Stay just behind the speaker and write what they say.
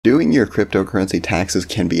Doing your cryptocurrency taxes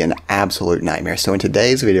can be an absolute nightmare. So in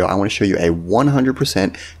today's video, I want to show you a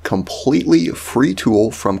 100% completely free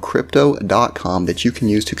tool from crypto.com that you can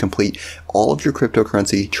use to complete all of your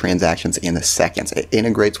cryptocurrency transactions in seconds. It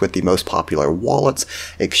integrates with the most popular wallets,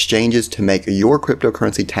 exchanges to make your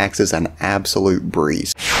cryptocurrency taxes an absolute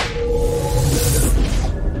breeze.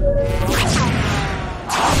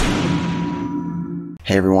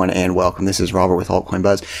 Hey everyone, and welcome. This is Robert with Altcoin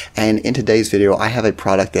Buzz, and in today's video I have a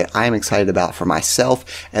product that I am excited about for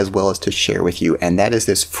myself as well as to share with you, and that is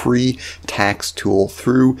this free tax tool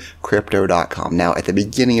through crypto.com. Now at the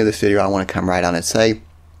beginning of this video I want to come right on and say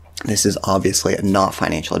this is obviously not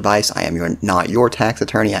financial advice. I am not your tax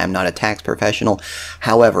attorney. I am not a tax professional.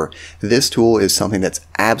 However, this tool is something that's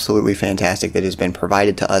absolutely fantastic that has been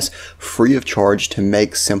provided to us free of charge to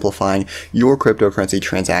make simplifying your cryptocurrency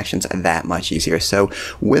transactions that much easier. So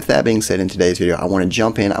with that being said, in today's video, I want to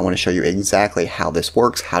jump in. I want to show you exactly how this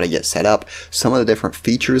works, how to get set up, some of the different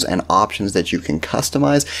features and options that you can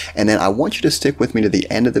customize. And then I want you to stick with me to the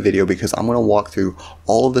end of the video because I'm going to walk through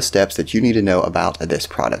all of the steps that you need to know about this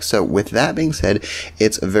product. So with that being said,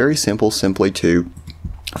 it's very simple, simply to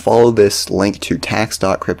follow this link to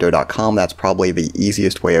tax.crypto.com. That's probably the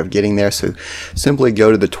easiest way of getting there. So simply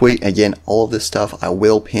go to the tweet. Again, all of this stuff I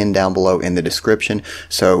will pin down below in the description.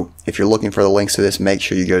 So if you're looking for the links to this, make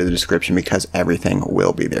sure you go to the description because everything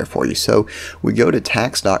will be there for you. So we go to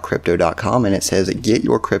tax.crypto.com and it says get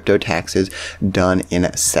your crypto taxes done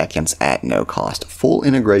in seconds at no cost. Full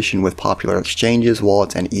integration with popular exchanges,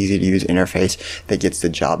 wallets, and easy to use interface that gets the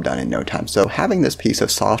job done in no time. So having this piece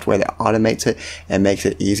of software that automates it and makes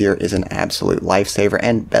it easier is an absolute lifesaver,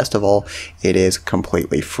 and best of all, it is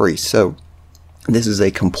completely free. So this is a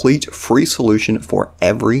complete free solution for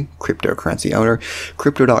every cryptocurrency owner.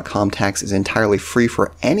 Crypto.com tax is entirely free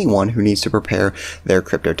for anyone who needs to prepare their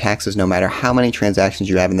crypto taxes. No matter how many transactions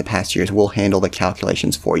you have in the past years, we'll handle the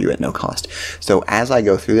calculations for you at no cost. So as I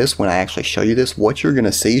go through this, when I actually show you this, what you're going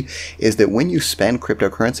to see is that when you spend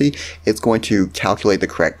cryptocurrency, it's going to calculate the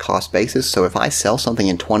correct cost basis. So if I sell something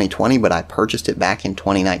in 2020, but I purchased it back in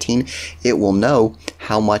 2019, it will know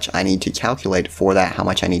how much I need to calculate for that, how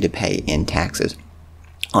much I need to pay in taxes.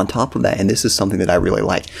 On top of that, and this is something that I really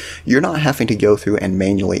like, you're not having to go through and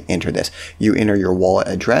manually enter this. You enter your wallet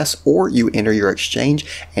address or you enter your exchange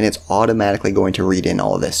and it's automatically going to read in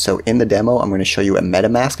all of this. So in the demo, I'm going to show you a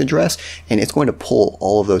MetaMask address and it's going to pull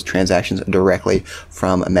all of those transactions directly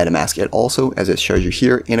from MetaMask. It also, as it shows you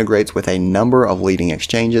here, integrates with a number of leading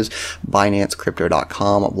exchanges: Binance,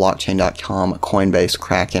 Crypto.com, Blockchain.com, Coinbase,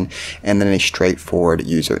 Kraken, and then a straightforward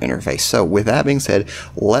user interface. So with that being said,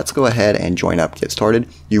 let's go ahead and join up, get started.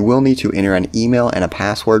 You will need to enter an email and a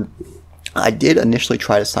password. I did initially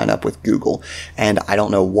try to sign up with Google, and I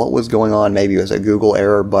don't know what was going on. Maybe it was a Google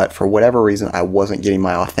error, but for whatever reason, I wasn't getting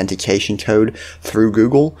my authentication code through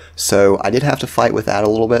Google. So I did have to fight with that a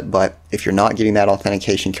little bit, but if you're not getting that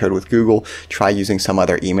authentication code with Google, try using some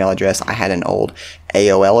other email address. I had an old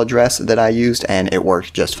AOL address that I used and it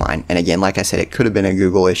worked just fine. And again, like I said, it could have been a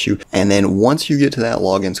Google issue. And then once you get to that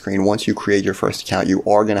login screen, once you create your first account, you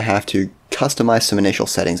are going to have to customize some initial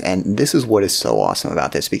settings. And this is what is so awesome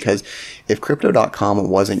about this, because if crypto.com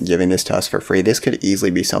wasn't giving this to us for free, this could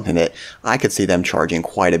easily be something that I could see them charging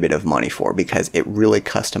quite a bit of money for, because it really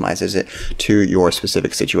customizes it to your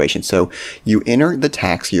specific situation. So you enter the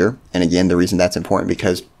tax year. And again, the reason that's important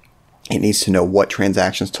because it needs to know what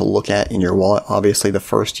transactions to look at in your wallet. Obviously, the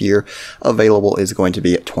first year available is going to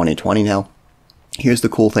be at 2020 now. Here's the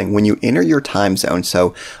cool thing. When you enter your time zone,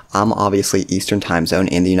 so I'm obviously Eastern time zone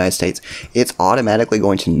in the United States, it's automatically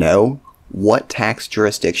going to know what tax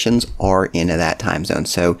jurisdictions are in that time zone.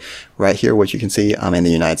 So right here, what you can see, I'm in the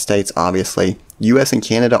United States. Obviously, US and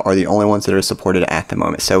Canada are the only ones that are supported at the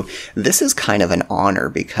moment. So this is kind of an honor,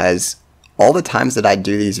 because all the times that I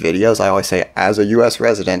do these videos, I always say, as a US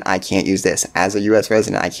resident, I can't use this. As a US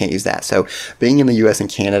resident, I can't use that. So being in the US and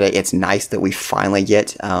Canada, it's nice that we finally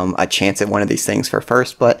get a chance at one of these things for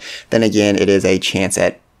first. But then again, it is a chance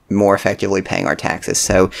at more effectively paying our taxes.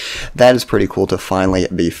 So that is pretty cool to finally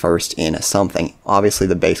be first in something. Obviously,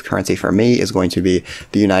 the base currency for me is going to be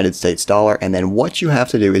the United States dollar. And then what you have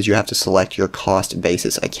to do is you have to select your cost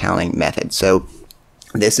basis accounting method. So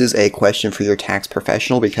this is a question for your tax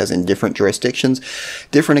professional, because in different jurisdictions,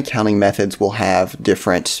 different accounting methods will have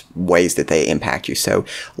different ways that they impact you. So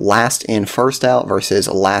last in, first out versus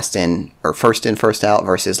last in, or first in, first out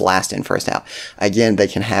versus last in, first out. Again, they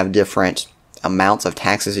can have different amounts of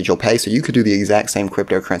taxes that you'll pay. So you could do the exact same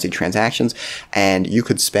cryptocurrency transactions and you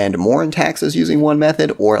could spend more in taxes using one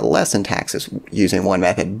method or less in taxes using one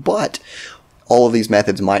method. But all of these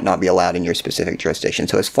methods might not be allowed in your specific jurisdiction.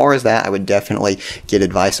 So as far as that, I would definitely get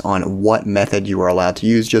advice on what method you are allowed to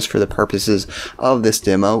use. Just for the purposes of this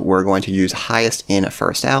demo, we're going to use highest in,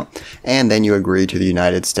 first out, and then you agree to the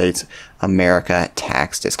United States America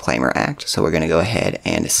Tax Disclaimer Act. So we're going to go ahead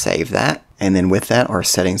and save that. And then with that, our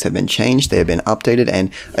settings have been changed. They have been updated. And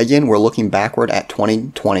again, we're looking backward at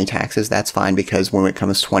 2020 taxes. That's fine, because when it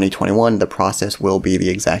comes to 2021, the process will be the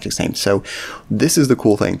exact same. So this is the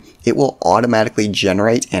cool thing. It will automatically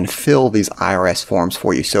generate and fill these IRS forms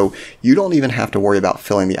for you. So you don't even have to worry about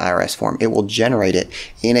filling the IRS form. It will generate it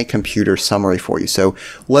in a computer summary for you. So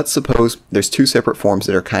let's suppose there's two separate forms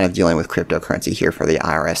that are kind of dealing with cryptocurrency here for the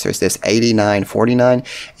IRS. There's this 8949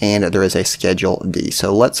 and there is a Schedule D.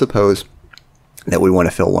 So let's suppose that we want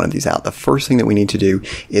to fill one of these out. The first thing that we need to do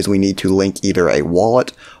is we need to link either a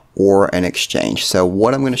wallet or an exchange. So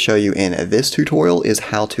what I'm going to show you in this tutorial is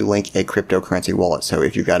how to link a cryptocurrency wallet. So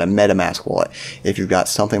if you've got a MetaMask wallet, if you've got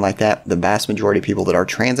something like that, the vast majority of people that are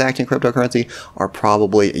transacting cryptocurrency are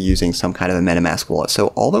probably using some kind of a MetaMask wallet. So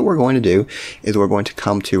all that we're going to do is we're going to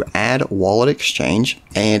come to Add Wallet Exchange,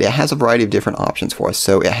 and it has a variety of different options for us.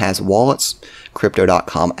 So it has wallets,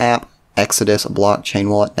 Crypto.com app, Exodus, blockchain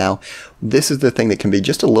wallet. Now, this is the thing that can be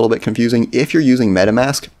just a little bit confusing. If you're using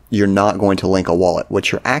MetaMask, you're not going to link a wallet.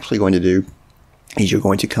 What you're actually going to do is you're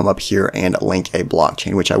going to come up here and link a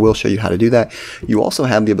blockchain, which I will show you how to do that. You also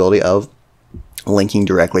have the ability of linking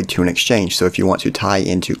directly to an exchange. So if you want to tie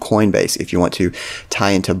into Coinbase, if you want to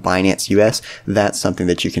tie into Binance US, that's something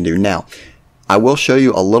that you can do. Now, I will show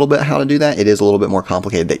you a little bit how to do that. It is a little bit more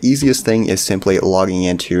complicated. The easiest thing is simply logging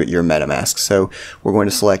into your MetaMask. So we're going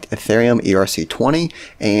to select Ethereum ERC20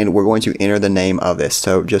 and we're going to enter the name of this.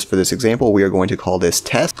 So just for this example, we are going to call this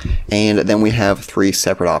test. And then we have three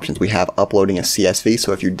separate options. We have uploading a CSV.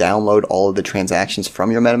 So if you download all of the transactions from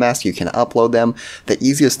your MetaMask, you can upload them. The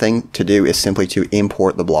easiest thing to do is simply to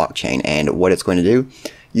import the blockchain. And what it's going to do,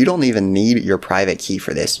 you don't even need your private key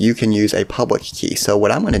for this. You can use a public key. So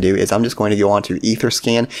what I'm going to do is I'm just going to go onto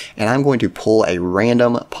Etherscan and I'm going to pull a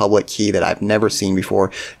random public key that I've never seen before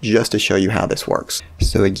just to show you how this works.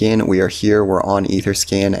 So again, we are here, we're on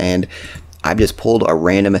Etherscan, and I've just pulled a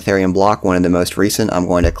random Ethereum block, one of the most recent. I'm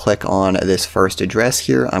going to click on this first address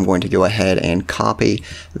here. I'm going to go ahead and copy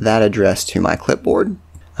that address to my clipboard.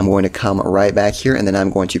 I'm going to come right back here and then I'm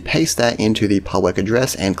going to paste that into the public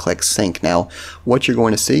address and click sync. Now, what you're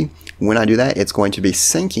going to see when I do that, it's going to be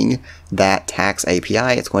syncing that tax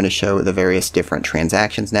API. It's going to show the various different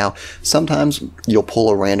transactions. Now, sometimes you'll pull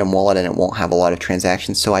a random wallet and it won't have a lot of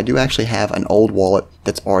transactions. So I do actually have an old wallet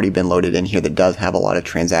that's already been loaded in here that does have a lot of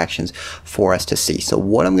transactions for us to see. So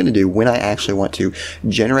what I'm going to do when I actually want to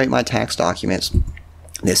generate my tax documents,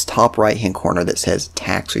 this top right hand corner that says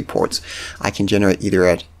tax reports, I can generate either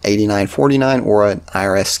at 8949 or an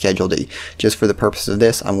IRS Schedule D. Just for the purpose of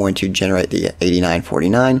this, I'm going to generate the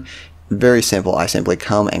 8949. Very simple. I simply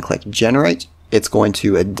come and click generate. It's going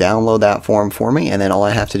to download that form for me, and then all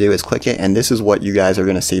I have to do is click it, and this is what you guys are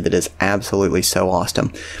going to see that is absolutely so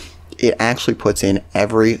awesome. It actually puts in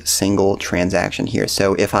every single transaction here.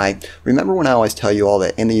 So if I remember when I always tell you all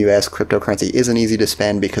that in the US, cryptocurrency isn't easy to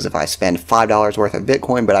spend because if I spend $5 worth of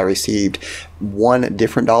Bitcoin, but I received one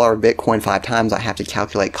different dollar of Bitcoin 5 times, I have to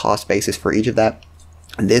calculate cost basis for each of that.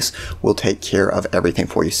 This will take care of everything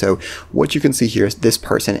for you. So what you can see here is this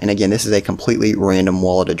person, and again, this is a completely random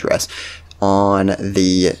wallet address. On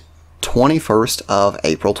the 21st of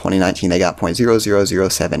April 2019, they got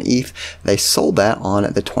 0.0007 ETH. They sold that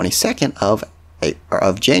on the 22nd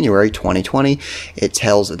of January 2020. It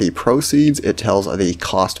tells the proceeds, it tells the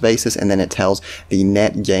cost basis, and then it tells the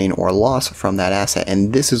net gain or loss from that asset.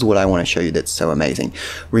 And this is what I want to show you that's so amazing.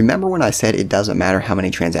 Remember when I said it doesn't matter how many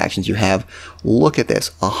transactions you have? Look at this,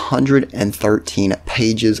 113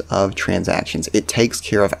 pages of transactions. It takes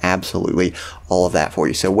care of absolutely all of that for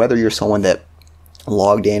you. So whether you're someone that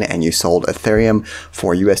logged in and you sold Ethereum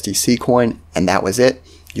for USDC coin and that was it,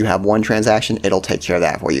 you have one transaction, it'll take care of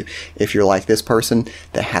that for you. If you're like this person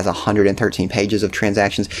that has 113 pages of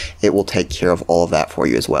transactions, it will take care of all of that for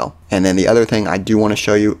you as well. And then the other thing I do want to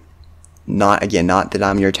show you, not that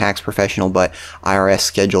I'm your tax professional, but IRS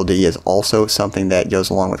Schedule D is also something that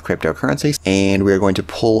goes along with cryptocurrencies. And we're going to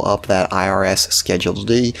pull up that IRS Schedule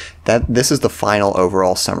D. This is the final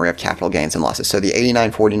overall summary of capital gains and losses. So the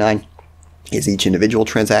 8949 is each individual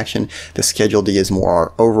transaction. The Schedule D is more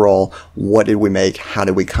our overall, what did we make, how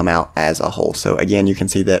did we come out as a whole. So again, you can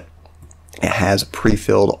see that it has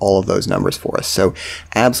pre-filled all of those numbers for us. So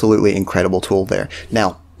absolutely incredible tool there.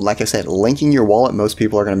 Now, like I said, linking your wallet, most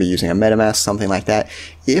people are going to be using a MetaMask, something like that.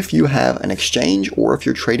 If you have an exchange or if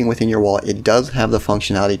you're trading within your wallet, it does have the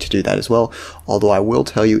functionality to do that as well. Although I will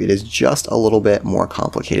tell you, it is just a little bit more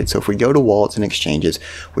complicated. So if we go to wallets and exchanges,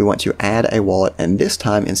 we want to add a wallet. And this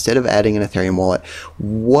time, instead of adding an Ethereum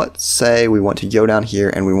wallet, say we want to go down here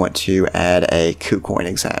and we want to add a KuCoin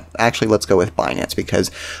example. Actually, let's go with Binance,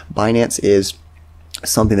 because Binance is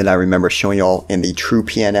something that I remember showing y'all in the True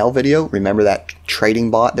PNL video. Remember that trading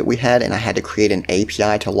bot that we had, and I had to create an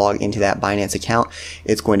API to log into that Binance account?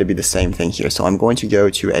 It's going to be the same thing here. So I'm going to go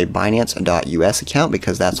to a Binance.us account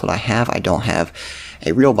because that's what I have. I don't have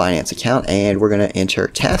a real Binance account, and we're going to enter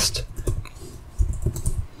test.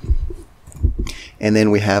 And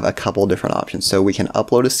then we have a couple different options. So we can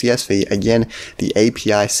upload a CSV. Again, the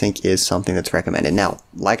API sync is something that's recommended. Now,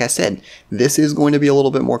 like I said, this is going to be a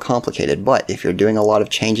little bit more complicated, but if you're doing a lot of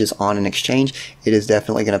changes on an exchange, it is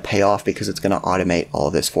definitely going to pay off because it's going to automate all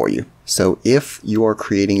of this for you. So if you are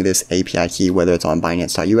creating this API key, whether it's on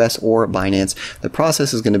Binance.us or Binance, the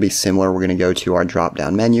process is going to be similar. We're going to go to our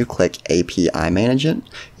drop-down menu, click API Management.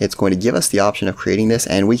 It's going to give us the option of creating this,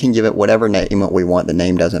 and we can give it whatever name we want. The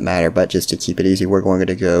name doesn't matter, but just to keep it easy, we're going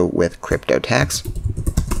to go with Crypto Tax.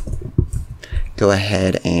 Go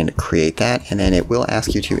ahead and create that, and then it will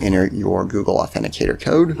ask you to enter your Google Authenticator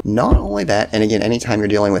code. Not only that, and again, anytime you're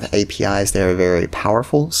dealing with APIs, they're very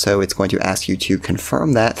powerful, so it's going to ask you to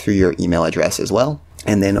confirm that through your email address as well.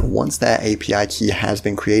 And then once that API key has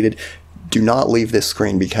been created, do not leave this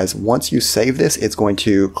screen, because once you save this, it's going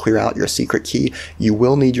to clear out your secret key. You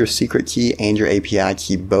will need your secret key and your API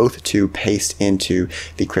key both to paste into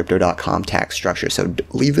the Crypto.com tax structure. So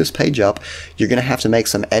leave this page up. You're going to have to make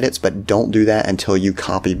some edits, but don't do that until you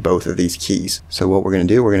copy both of these keys. So what we're going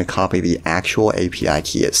to do, we're going to copy the actual API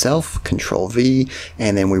key itself, Control V,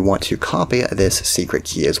 and then we want to copy this secret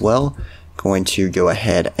key as well. Going to go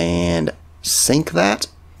ahead and sync that.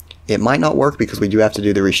 It might not work because we do have to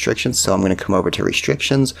do the restrictions, so I'm going to come over to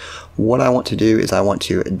restrictions. What I want to do is I want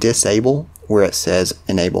to disable where it says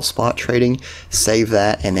enable spot trading, save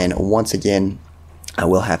that, and then once again, I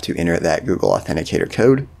will have to enter that Google Authenticator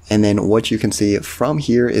code. And then what you can see from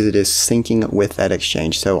here is it is syncing with that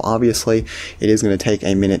exchange. So obviously it is going to take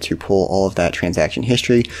a minute to pull all of that transaction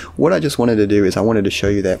history. What I just wanted to do is I wanted to show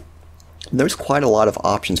you that there's quite a lot of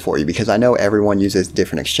options for you, because I know everyone uses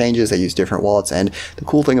different exchanges, they use different wallets, and the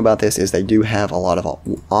cool thing about this is they do have a lot of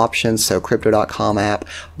options. So Crypto.com app,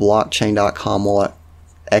 Blockchain.com wallet,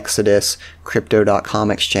 Exodus,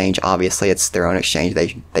 Crypto.com exchange, obviously it's their own exchange,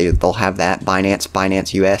 they'll have that,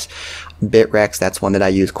 Binance US, Bitrex, that's one that I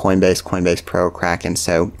use, Coinbase Pro, Kraken.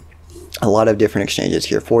 So a lot of different exchanges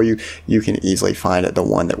here for you. You can easily find the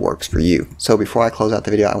one that works for you. So before I close out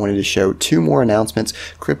the video, I wanted to show two more announcements.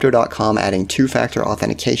 Crypto.com adding two-factor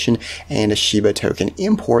authentication and Shiba token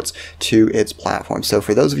imports to its platform. So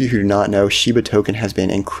for those of you who do not know, Shiba token has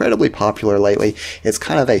been incredibly popular lately. It's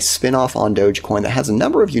kind of a spin-off on Dogecoin that has a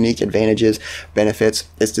number of unique advantages, benefits.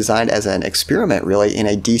 It's designed as an experiment really in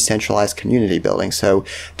a decentralized community building. So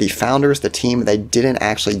the founders, the team, they didn't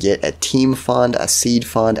actually get a team fund, a seed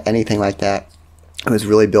fund, anything like that. It was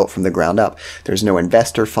really built from the ground up. There's no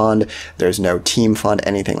investor fund, there's no team fund,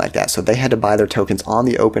 anything like that. So they had to buy their tokens on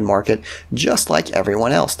the open market just like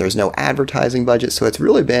everyone else. There's no advertising budget, so it's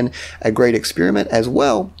really been a great experiment, as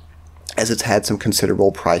well as it's had some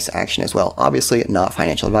considerable price action as well. Obviously not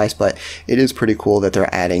financial advice, but it is pretty cool that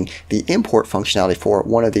they're adding the import functionality for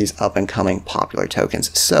one of these up and coming popular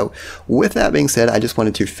tokens. So with that being said, I just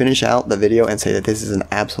wanted to finish out the video and say that this is an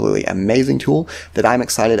absolutely amazing tool that I'm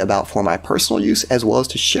excited about for my personal use, as well as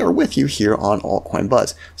to share with you here on Altcoin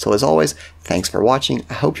Buzz. So as always, thanks for watching.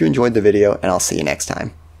 I hope you enjoyed the video, and I'll see you next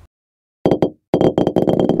time.